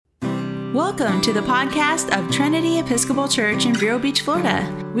Welcome to the podcast of Trinity Episcopal Church in Vero Beach, Florida.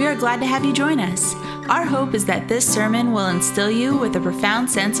 We are glad to have you join us. Our hope is that this sermon will instill you with a profound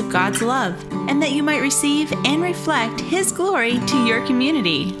sense of God's love, and that you might receive and reflect His glory to your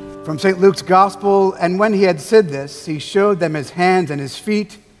community. From St. Luke's Gospel, and when he had said this, he showed them his hands and his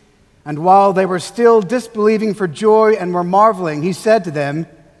feet. And while they were still disbelieving for joy and were marveling, he said to them,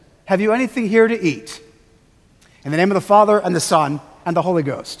 "Have you anything here to eat?" In the name of the Father, and the Son, and the Holy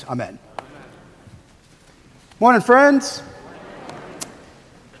Ghost. Amen. Morning, friends.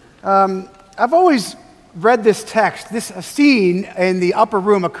 I've always read this text. This scene in the upper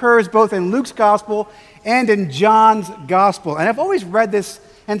room occurs both in Luke's Gospel and in John's Gospel. And I've always read this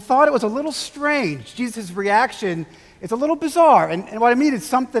and thought it was a little strange. Jesus' reaction is a little bizarre. And what I mean is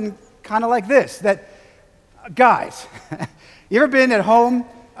something kind of like this, that, guys, you ever been at home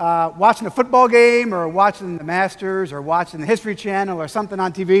watching a football game or watching the Masters or watching the History Channel or something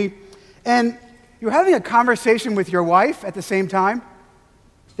on TV, and you're having a conversation with your wife at the same time?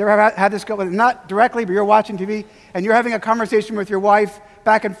 You ever had this go, not directly, but you're watching TV, and you're having a conversation with your wife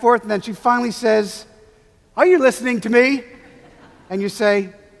back and forth, and then she finally says, "Are you listening to me?" And you say,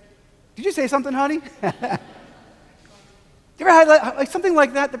 "Did you say something, honey?" You ever had like something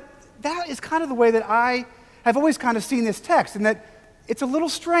like that? That is kind of the way that I have always kind of seen this text, and that it's a little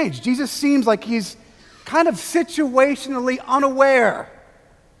strange. Jesus seems like he's kind of situationally unaware.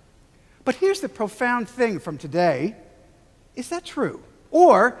 But here's the profound thing from today. Is that true?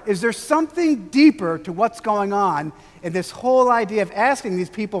 Or is there something deeper to what's going on in this whole idea of asking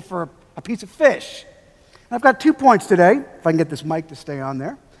these people for a piece of fish? And I've got 2 points today, if I can get this mic to stay on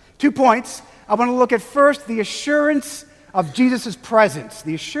there. 2 points. I want to look at first the assurance of Jesus' presence,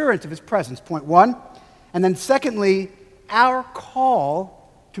 the assurance of his presence, point 1. And then secondly, our call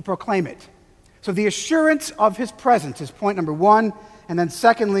to proclaim it. So the assurance of his presence is point number 1. And then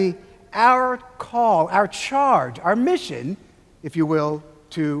secondly, our call, our charge, our mission, if you will,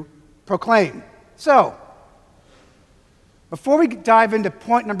 to proclaim. So, before we dive into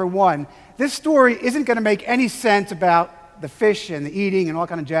point number 1, this story isn't going to make any sense about the fish and the eating and all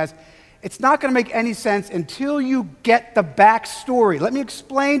kind of jazz. It's not going to make any sense until you get the backstory. Let me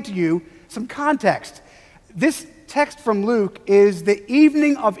explain to you some context. This text from Luke is the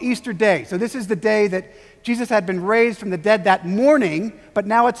evening of Easter Day. So this is the day that Jesus had been raised from the dead that morning, but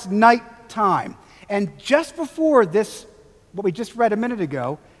now it's nighttime. And just before this, what we just read a minute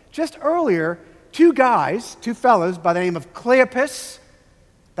ago, just earlier, 2 fellows by the name of Cleopas,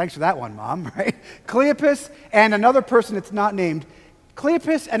 thanks for that one, Mom, right? Cleopas and another person that's not named.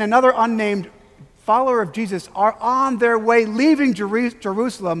 Cleopas and another unnamed follower of Jesus are on their way leaving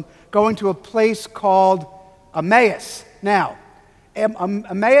Jerusalem, going to a place called Emmaus. Now,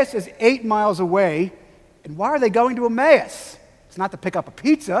 Emmaus is 8 miles away, and why are they going to Emmaus? It's not to pick up a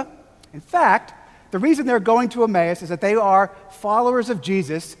pizza. In fact, the reason they're going to Emmaus is that they are followers of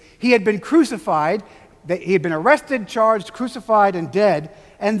Jesus. He had been crucified. He had been arrested, charged, crucified, and dead.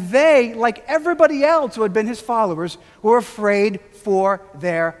 And they, like everybody else who had been his followers, were afraid for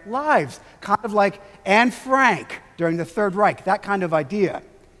their lives. Kind of like Anne Frank during the Third Reich, that kind of idea.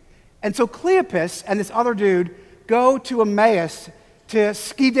 And so Cleopas and this other dude go to Emmaus to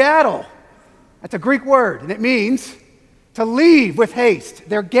skedaddle. That's a Greek word, and it means to leave with haste.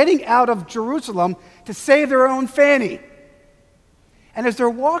 They're getting out of Jerusalem to save their own fanny. And as they're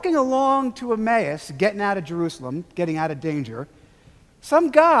walking along to Emmaus, getting out of Jerusalem, getting out of danger,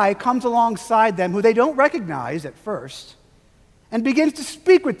 some guy comes alongside them who they don't recognize at first and begins to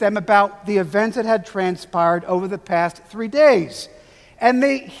speak with them about the events that had transpired over the past 3 days. And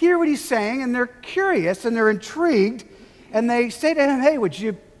they hear what he's saying, and they're curious, and they're intrigued, and they say to him, "Hey, you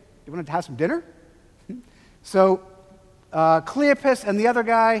want to have some dinner?" So Cleopas and the other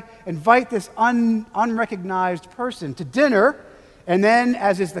guy invite this unrecognized person to dinner, and then,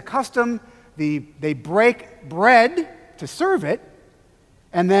 as is the custom, they break bread to serve it,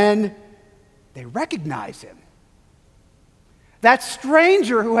 and then they recognize him. That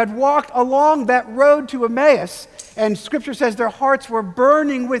stranger who had walked along that road to Emmaus, and Scripture says their hearts were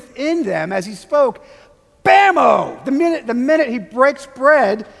burning within them as he spoke, bammo! The minute he breaks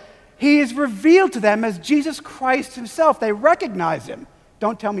bread, he is revealed to them as Jesus Christ himself. They recognize him.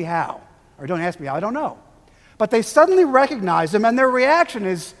 Don't tell me how, or don't ask me how, I don't know. But they suddenly recognize him, and their reaction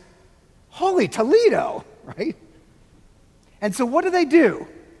is, "Holy Toledo," right? And so what do?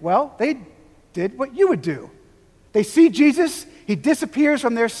 Well, they did what you would do. They see Jesus, he disappears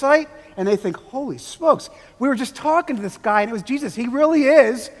from their sight, and they think, "Holy smokes, we were just talking to this guy, and it was Jesus. He really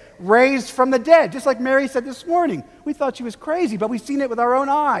is raised from the dead." Just like Mary said this morning. We thought she was crazy, but we've seen it with our own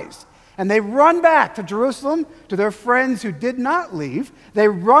eyes. And they run back to Jerusalem, to their friends who did not leave. They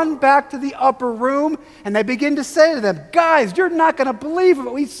run back to the upper room, and they begin to say to them, guys, you're not going to believe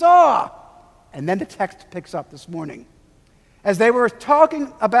what we saw. And then the text picks up this morning. As they were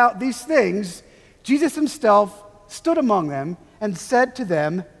talking about these things, Jesus himself stood among them and said to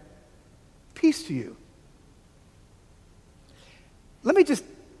them, peace to you. Let me just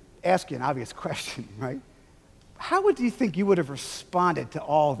ask you an obvious question, right? How would you think you would have responded to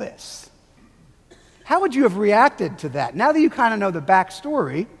all this? How would you have reacted to that? Now that you kind of know the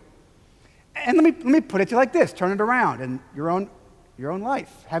backstory, and let me put it to you like this, turn it around in your own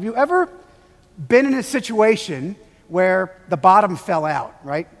life. Have you ever been in a situation where the bottom fell out,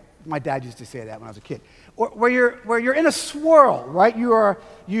 right? My dad used to say that when I was a kid. Or where you're in a swirl, right? You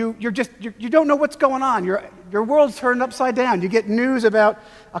don't know what's going on. Your world's turned upside down. You get news about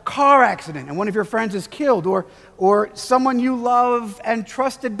a car accident and one of your friends is killed, or someone you love and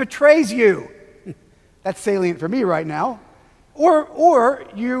trusted betrays you. That's salient for me right now. Or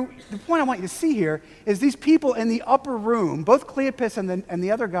the point I want you to see here is these people in the upper room, both Cleopas and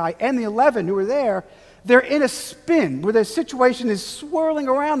the other guy and the 11 who were there, they're in a spin where their situation is swirling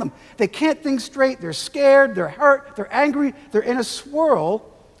around them. They can't think straight. They're scared. They're hurt. They're angry. They're in a swirl.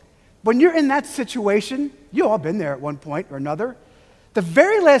 When you're in that situation, you've all been there at one point or another, the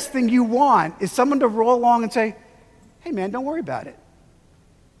very last thing you want is someone to roll along and say, hey, man, don't worry about it.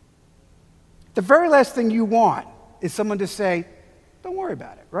 The very last thing you want is someone to say, don't worry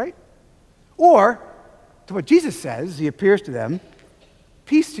about it, right? Or, to what Jesus says, he appears to them,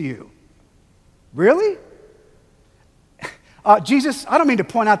 peace to you. Really? Jesus, I don't mean to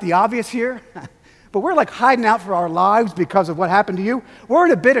point out the obvious here, but we're like hiding out for our lives because of what happened to you. We're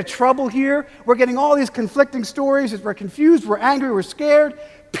in a bit of trouble here. We're getting all these conflicting stories. We're confused, we're angry, we're scared.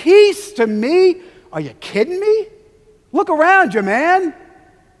 Peace to me? Are you kidding me? Look around you, man.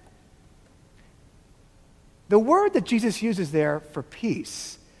 The word that Jesus uses there for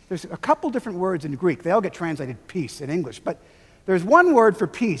peace, there's a couple different words in Greek. They all get translated peace in English, but there's one word for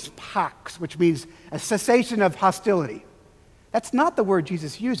peace, pax, which means a cessation of hostility. That's not the word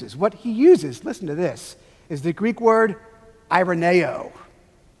Jesus uses. What he uses, listen to this, is the Greek word ironeo.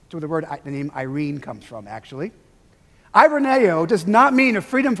 That's where the name Irene comes from, actually. Ironeo does not mean a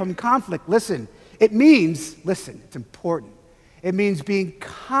freedom from conflict. Listen, it's important. It means being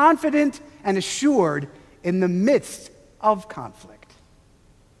confident and assured in the midst of conflict.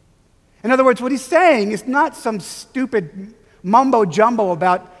 In other words, what he's saying is not some stupid mumbo jumbo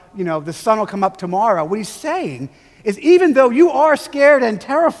about, the sun will come up tomorrow. What he's saying is even though you are scared and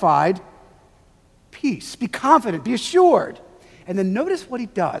terrified, peace, be confident, be assured. And then notice what he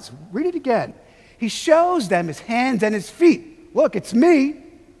does. Read it again. He shows them his hands and his feet. Look, it's me.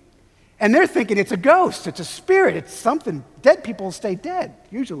 And they're thinking it's a ghost, it's a spirit, it's something. Dead people stay dead,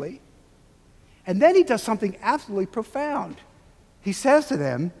 usually. And then he does something absolutely profound. He says to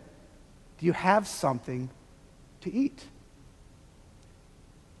them, do you have something to eat?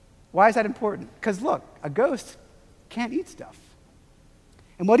 Why is that important? Because look, a ghost can't eat stuff.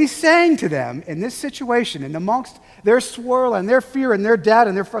 And what he's saying to them in this situation, and amongst their swirl and their fear and their doubt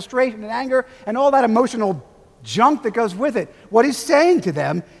and their frustration and anger and all that emotional junk that goes with it, what he's saying to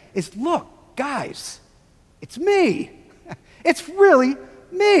them is, look, guys, it's me. It's really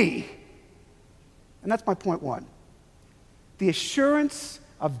me. And that's my point one. The assurance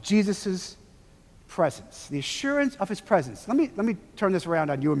of Jesus' presence. The assurance of his presence. Let me turn this around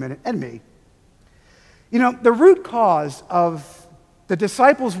on you a minute, and me. The root cause of the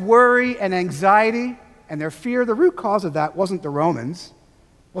disciples' worry and anxiety and their fear, the root cause of that wasn't the Romans,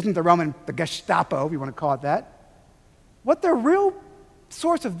 the Gestapo, if you want to call it that. What the real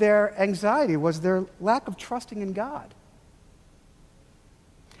source of their anxiety was their lack of trusting in God.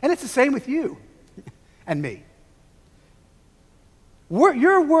 And it's the same with you and me.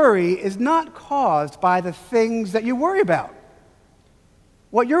 Your worry is not caused by the things that you worry about.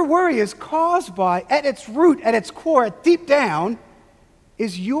 What your worry is caused by, at its root, at its core, deep down,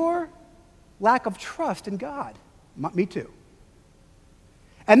 is your lack of trust in God. Me too.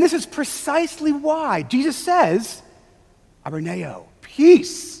 And this is precisely why Jesus says, Araneo,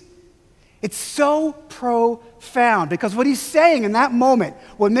 peace. It's so profound because what he's saying in that moment,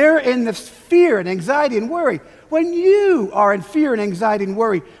 when they're in this fear and anxiety and worry, when you are in fear and anxiety and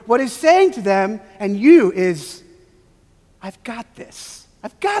worry, what he's saying to them and you is, I've got this.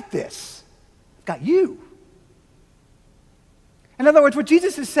 I've got this. I've got you. In other words, what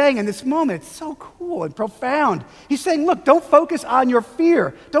Jesus is saying in this moment, it's so cool and profound. He's saying, look, don't focus on your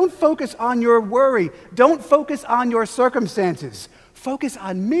fear. Don't focus on your worry. Don't focus on your circumstances. Focus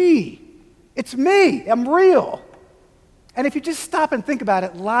on me. It's me. I'm real. And if you just stop and think about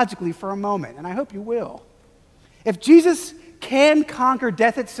it logically for a moment, and I hope you will, if Jesus can conquer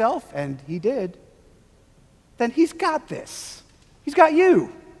death itself, and he did, then he's got this. He's got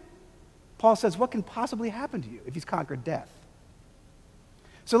you. Paul says, what can possibly happen to you if he's conquered death?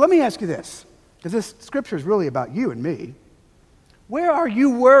 So let me ask you this, because this scripture is really about you and me. Where are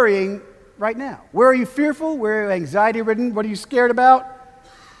you worrying right now? Where are you fearful? Where are you anxiety-ridden? What are you scared about?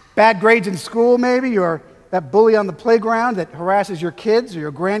 Bad grades in school, maybe, or that bully on the playground that harasses your kids or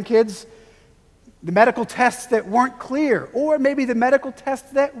your grandkids? The medical tests that weren't clear, or maybe the medical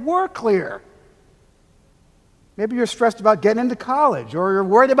tests that were clear. Maybe you're stressed about getting into college, or you're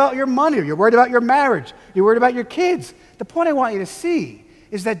worried about your money, or you're worried about your marriage, you're worried about your kids. The point I want you to see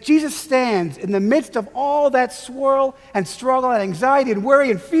is that Jesus stands in the midst of all that swirl and struggle and anxiety and worry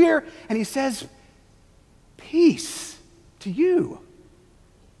and fear, and he says, peace to you.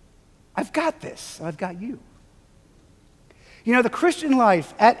 I've got this. I've got you. You know, the Christian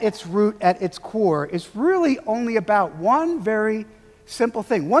life at its root, at its core, is really only about one very simple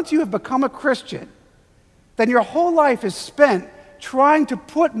thing. Once you have become a Christian, then your whole life is spent trying to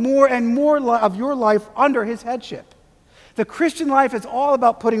put more and more of your life under his headship. The Christian life is all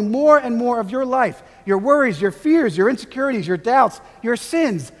about putting more and more of your life, your worries, your fears, your insecurities, your doubts, your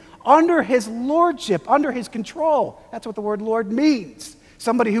sins, under his lordship, under his control. That's what the word Lord means.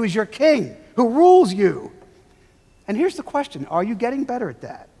 Somebody who is your king, who rules you. And here's the question, are you getting better at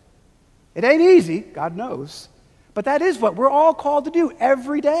that? It ain't easy, God knows, but that is what we're all called to do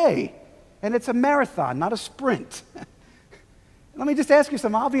every day. And it's a marathon, not a sprint. Let me just ask you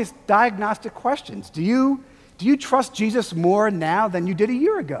some obvious diagnostic questions. Do you trust Jesus more now than you did a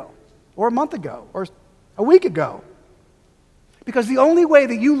year ago, or a month ago, or a week ago? Because the only way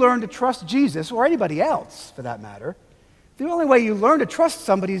that you learn to trust Jesus, or anybody else for that matter, the only way you learn to trust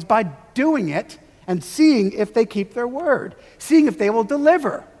somebody is by doing it and seeing if they keep their word, seeing if they will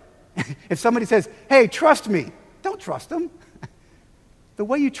deliver. If somebody says, hey, trust me, don't trust them. The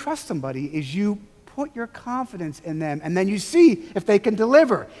way you trust somebody is you put your confidence in them, and then you see if they can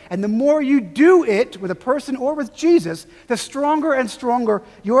deliver. And the more you do it with a person or with Jesus, the stronger and stronger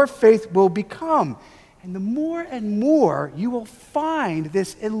your faith will become. And the more and more you will find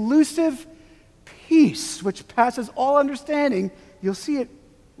this elusive peace which passes all understanding. You'll see it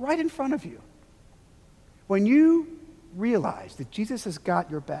right in front of you. When you realize that Jesus has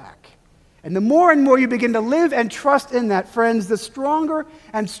got your back, and the more and more you begin to live and trust in that, friends, the stronger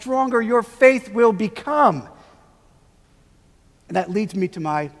and stronger your faith will become. And that leads me to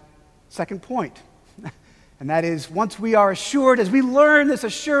my second point. And that is, once we are assured, as we learn this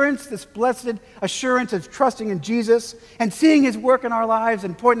assurance, this blessed assurance of trusting in Jesus and seeing his work in our lives,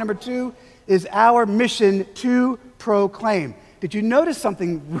 and point number 2 is our mission to proclaim. Did you notice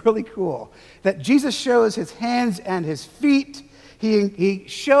something really cool? That Jesus shows his hands and his feet. He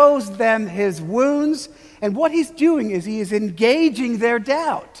shows them his wounds, and what he's doing is he is engaging their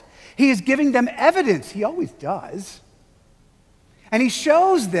doubt. He is giving them evidence. He always does. And he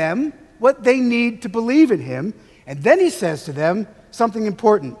shows them what they need to believe in him, and then he says to them something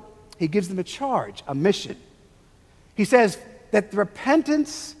important. He gives them a charge, a mission. He says that the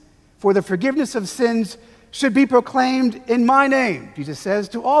repentance for the forgiveness of sins should be proclaimed in my name, Jesus says,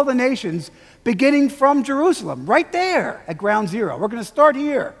 to all the nations, beginning from Jerusalem, right there at ground zero. We're going to start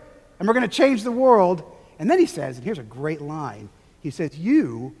here, and we're going to change the world. And then he says, and here's a great line, he says,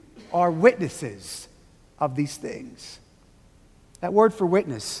 you are witnesses of these things. That word for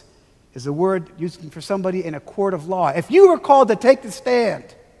witness is a word used for somebody in a court of law. If you were called to take the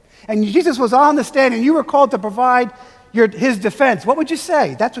stand, and Jesus was on the stand, and you were called to provide his defense, what would you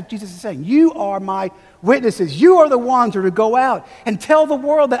say? That's what Jesus is saying. You are my witnesses. You are the ones who are to go out and tell the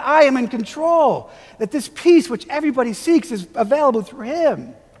world that I am in control, that this peace which everybody seeks is available through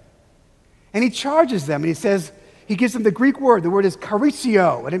him. And he charges them, and he says, he gives them the Greek word. The word is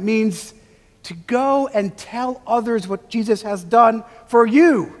charisio, and it means to go and tell others what Jesus has done for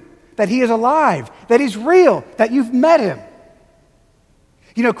you, that he is alive, that he's real, that you've met him.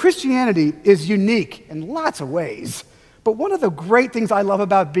 You know, Christianity is unique in lots of ways. But one of the great things I love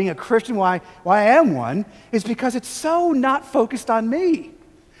about being a Christian, why I am one, is because it's so not focused on me.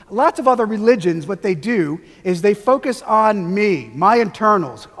 Lots of other religions, what they do is they focus on me, my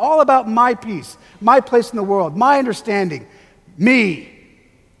internals, all about my peace, my place in the world, my understanding, me,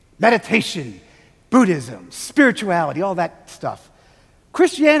 meditation, Buddhism, spirituality, all that stuff.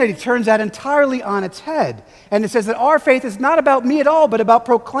 Christianity turns that entirely on its head, and it says that our faith is not about me at all, but about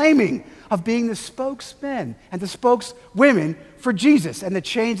proclaiming, of being the spokesmen and the spokeswomen for Jesus and the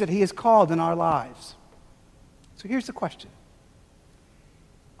change that he has called in our lives. So here's the question.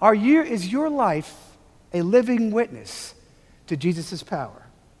 Is your life a living witness to Jesus' power.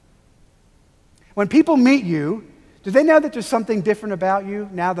 When people meet you, do they know that there's something different about you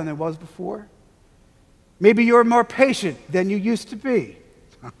now than there was before? Maybe you're more patient than you used to be.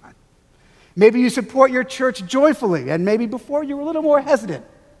 Maybe you support your church joyfully, and maybe before you were a little more hesitant.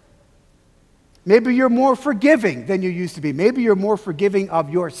 Maybe you're more forgiving than you used to be. Maybe you're more forgiving of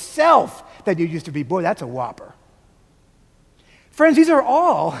yourself than you used to be. Boy, that's a whopper. Friends, these are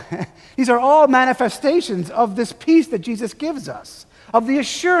all manifestations of this peace that Jesus gives us, of the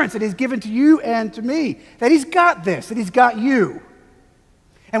assurance that he's given to you and to me, that he's got this, that he's got you.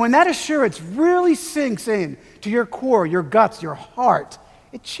 And when that assurance really sinks in to your core, your guts, your heart,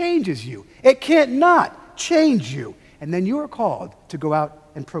 it changes you. It can't not change you. And then you are called to go out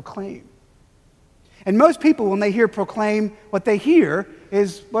and proclaim. And most people, when they hear proclaim, what they hear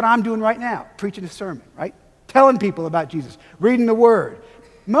is what I'm doing right now, preaching a sermon, right? Telling people about Jesus, reading the Word.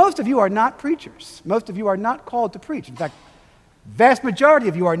 Most of you are not preachers. Most of you are not called to preach. In fact, vast majority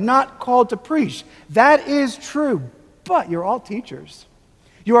of you are not called to preach. That is true, but you're all teachers.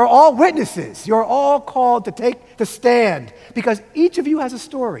 You are all witnesses. You're all called to take the stand because each of you has a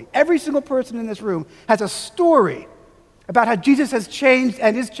story. Every single person in this room has a story about how Jesus has changed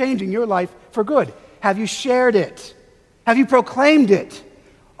and is changing your life for good. Have you shared it? Have you proclaimed it?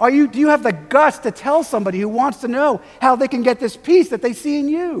 Do you have the guts to tell somebody who wants to know how they can get this peace that they see in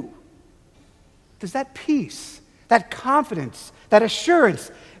you? Does that peace, that confidence, that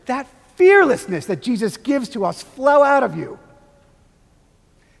assurance, that fearlessness that Jesus gives to us flow out of you?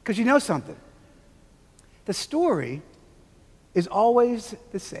 Because you know something? The story is always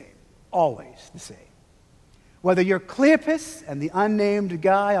the same. Always the same. Whether you're Cleopas and the unnamed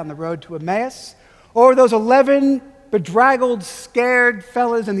guy on the road to Emmaus, or those 11 bedraggled, scared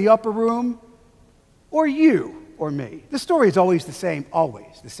fellas in the upper room, or you or me. The story is always the same,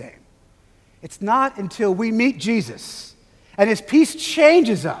 always the same. It's not until we meet Jesus and his peace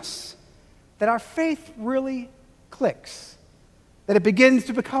changes us that our faith really clicks, that it begins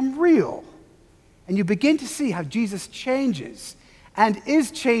to become real, and you begin to see how Jesus changes and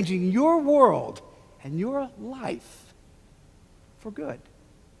is changing your world and your life for good.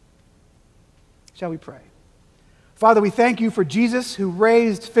 Shall we pray? Father, we thank you for Jesus who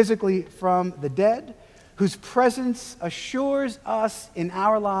raised physically from the dead, whose presence assures us in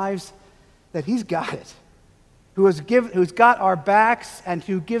our lives that he's got it, who's got our backs and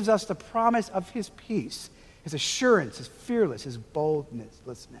who gives us the promise of his peace, his assurance, his fearless, his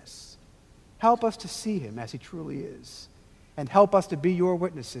boldness. Help us to see him as he truly is, and help us to be your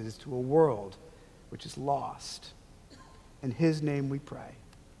witnesses to a world which is lost. In his name we pray.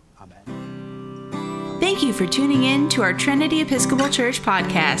 Amen. Thank you for tuning in to our Trinity Episcopal Church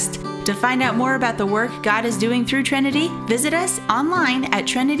podcast. To find out more about the work God is doing through Trinity, visit us online at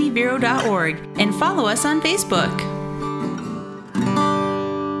trinitybiro.org and follow us on Facebook.